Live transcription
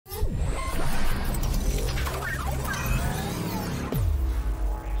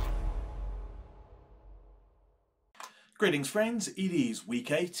Greetings friends, it is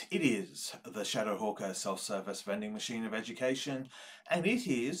week 8, it is the Shadow Hawker self-service vending machine of education, and it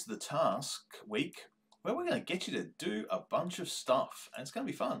is the task week where we're going to get you to do a bunch of stuff, and it's going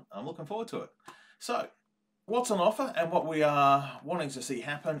to be fun. I'm looking forward to it. So, what's on offer and what we are wanting to see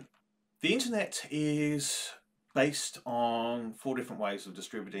happen? The internet is based on 4 different ways of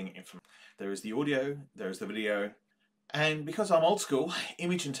distributing information. There is the audio, there is the video, and because I'm old school,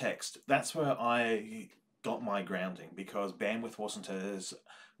 image and text. That's where I got my grounding, because bandwidth wasn't as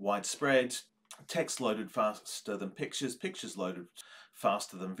widespread. Text loaded faster than pictures, pictures loaded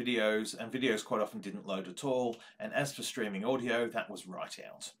faster than videos, and videos quite often didn't load at all. And as for streaming audio, that was right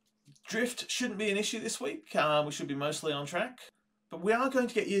out. Drift shouldn't be an issue this week. We should be mostly on track. But we are going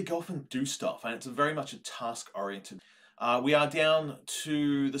to get you to go off and do stuff, and it's very much a task-oriented. We are down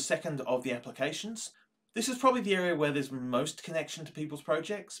to the second of the applications. This is probably the area where there's most connection to people's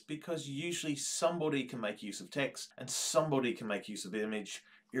projects, because usually somebody can make use of text and somebody can make use of image,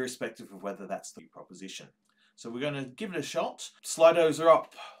 irrespective of whether that's the proposition. So we're going to give it a shot. Slidos are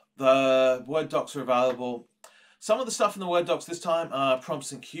up, the Word docs are available. Some of the stuff in the Word docs this time are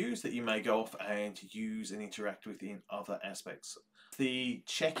prompts and cues that you may go off and use and interact with in other aspects. The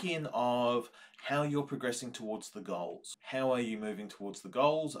check-in of how you're progressing towards the goals. How are you moving towards the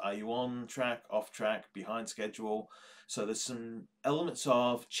goals? Are you on track, off track, behind schedule? So there's some elements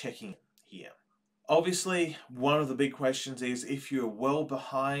of checking here. Obviously, one of the big questions is, if you're well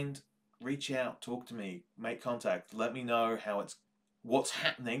behind, reach out, talk to me, make contact, let me know what's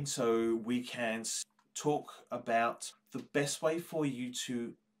happening, so we can talk about the best way for you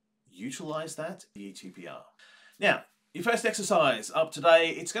to utilize that, the ETPR. Now, your first exercise up today,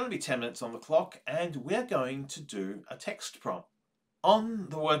 it's going to be 10 minutes on the clock, and we're going to do a text prompt. On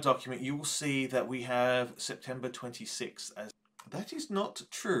the Word document, you will see that we have September 26th as that is not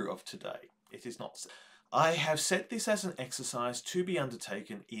true of today. It is not. I have set this as an exercise to be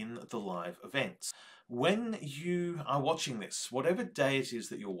undertaken in the live events. When you are watching this, whatever day it is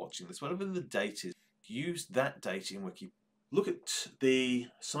that you're watching this, whatever the date is, use that date in Wiki. Look at the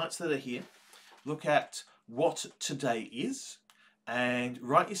sites that are here. Look at what today is, and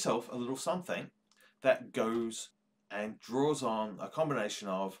write yourself a little something that goes and draws on a combination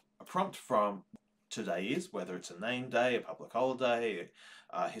of a prompt from today is, whether it's a name day, a public holiday,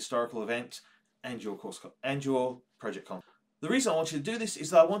 a historical event, and your course and your project content. The reason I want you to do this is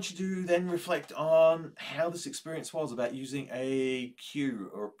that I want you to then reflect on how this experience was about using a cue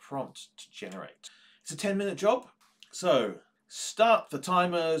or a prompt to generate. It's a 10-minute job, so start the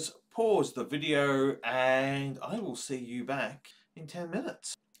timers, pause the video, and I will see you back in 10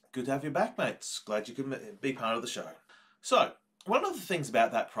 minutes. Good to have you back, mates. Glad you could be part of the show. So, one of the things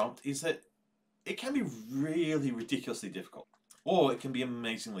about that prompt is that it can be really ridiculously difficult, or it can be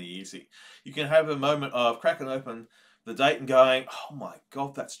amazingly easy. You can have a moment of cracking open the date and going, oh my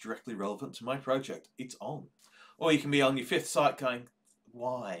god, that's directly relevant to my project. It's on. Or you can be on your 5th site going,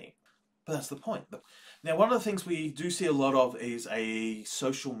 why? But that's the point. Now, one of the things we do see a lot of is a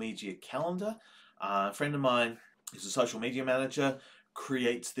social media calendar. A friend of mine is a social media manager,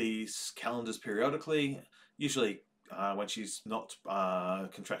 creates these calendars periodically, usually when she's not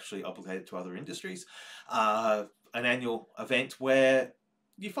contractually obligated to other industries. An annual event where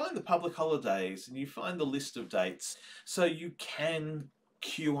you find the public holidays and you find the list of dates, so you can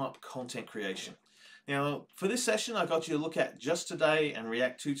queue up content creation. Now, for this session, I got you to look at just today and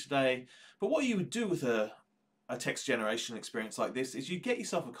react to today. But what you would do with a text generation experience like this is you get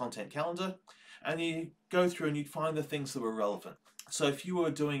yourself a content calendar and you go through and you'd find the things that were relevant. So if you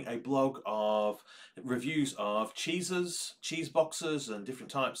were doing a blog of reviews of cheeses, cheese boxes, and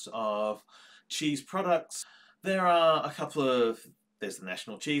different types of cheese products, there are a couple of, there's the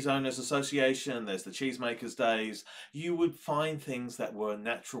National Cheese Owners Association, there's the Cheesemakers Days. You would find things that were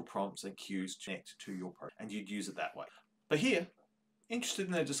natural prompts and cues to connect to your project, and you'd use it that way. But here, interested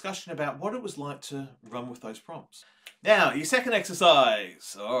in a discussion about what it was like to run with those prompts. Now, your second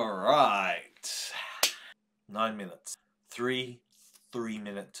exercise. All right. 9 minutes.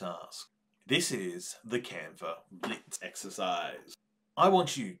 3-3-minute tasks. This is the Canva Blitz exercise. I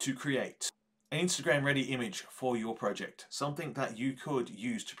want you to create an Instagram-ready image for your project, something that you could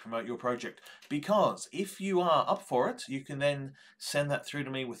use to promote your project, because if you are up for it, you can then send that through to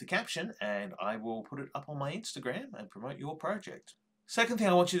me with the caption, and I will put it up on my Instagram and promote your project. Second thing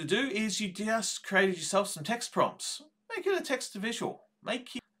I want you to do is you just created yourself some text prompts. Make it a text to visual.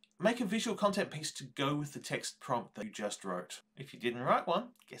 Make a visual content piece to go with the text prompt that you just wrote. If you didn't write one,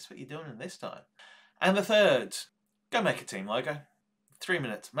 guess what you're doing this time. And the third, go make a team logo. 3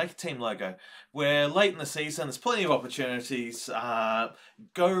 minutes, make a team logo. We're late in the season, there's plenty of opportunities.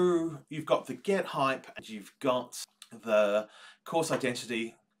 You've got the Get Hype, and you've got the course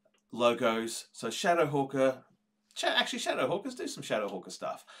identity, logos. So Shadowhawker, actually Shadowhawkers do some Shadowhawker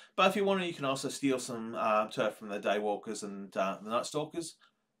stuff. But if you want to, you can also steal some turf from the Daywalkers and the Night Stalkers.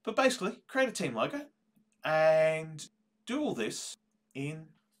 But basically, create a team logo and do all this in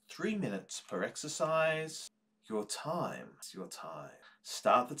 3 minutes per exercise. Your time.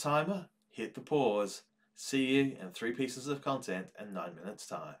 Start the timer, hit the pause. See you in 3 pieces of content in 9 minutes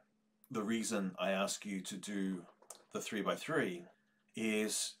time. The reason I ask you to do the 3x3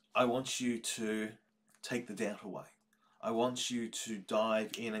 is I want you to take the doubt away. I want you to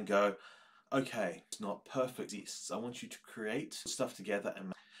dive in and go, okay, it's not perfect. I want you to create stuff together.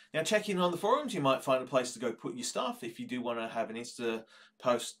 And now check in on the forums. You might find a place to go put your stuff. If you do want to have an Insta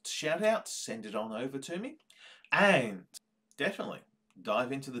post shout out, send it on over to me. And definitely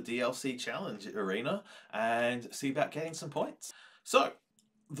dive into the DLC challenge arena and see about getting some points. So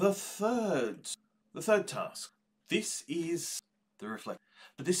the third task, this is the reflect,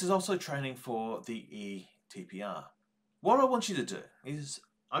 but this is also training for the eTPR. What I want you to do is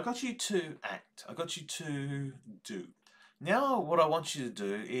I got you to act. I got you to do. Now what I want you to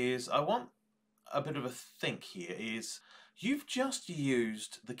do is I want a bit of a think here is you've just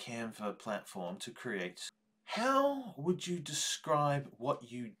used the Canva platform to create. How would you describe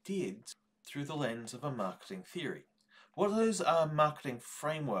what you did through the lens of a marketing theory? What is a marketing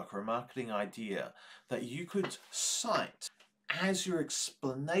framework or a marketing idea that you could cite as your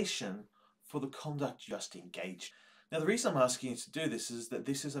explanation for the conduct you just engaged? Now the reason I'm asking you to do this is that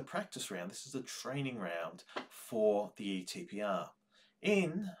this is a practice round, this is a training round for the eTPR.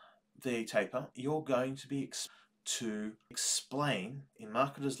 In the taper, you're going to be to explain in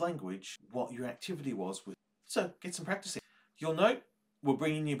marketer's language what your activity was with. So get some practice in. You'll note we're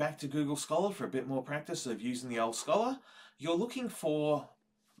bringing you back to Google Scholar for a bit more practice of using the old Scholar. You're looking for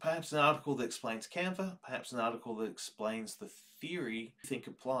perhaps an article that explains Canva, perhaps an article that explains the theory you think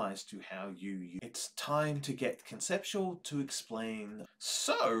applies to how you use. It's time to get conceptual to explain.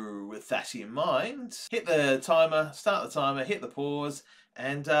 So with that in mind, hit the timer, start the timer, hit the pause,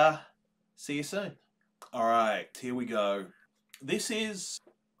 and see you soon. All right, here we go. This is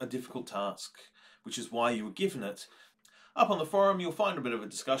a difficult task, which is why you were given it. Up on the forum, you'll find a bit of a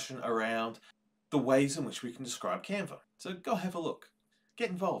discussion around the ways in which we can describe Canva. So go have a look, get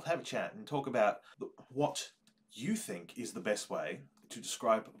involved, have a chat, and talk about what you think is the best way to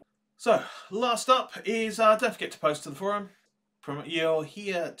describe. So last up is don't forget to post to the forum. You're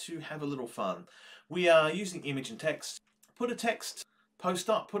here to have a little fun. We are using image and text. Put a text post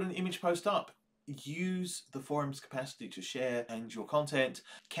up, put an image post up. Use the forum's capacity to share and your content.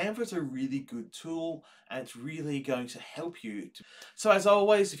 Canva is a really good tool and it's really going to help you. So as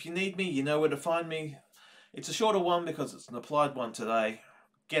always, if you need me, you know where to find me. It's a shorter one because it's an applied one today.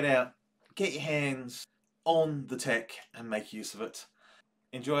 Get out, get your hands on the tech and make use of it.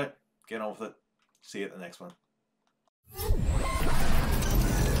 Enjoy it, get on with it. See you at the next one.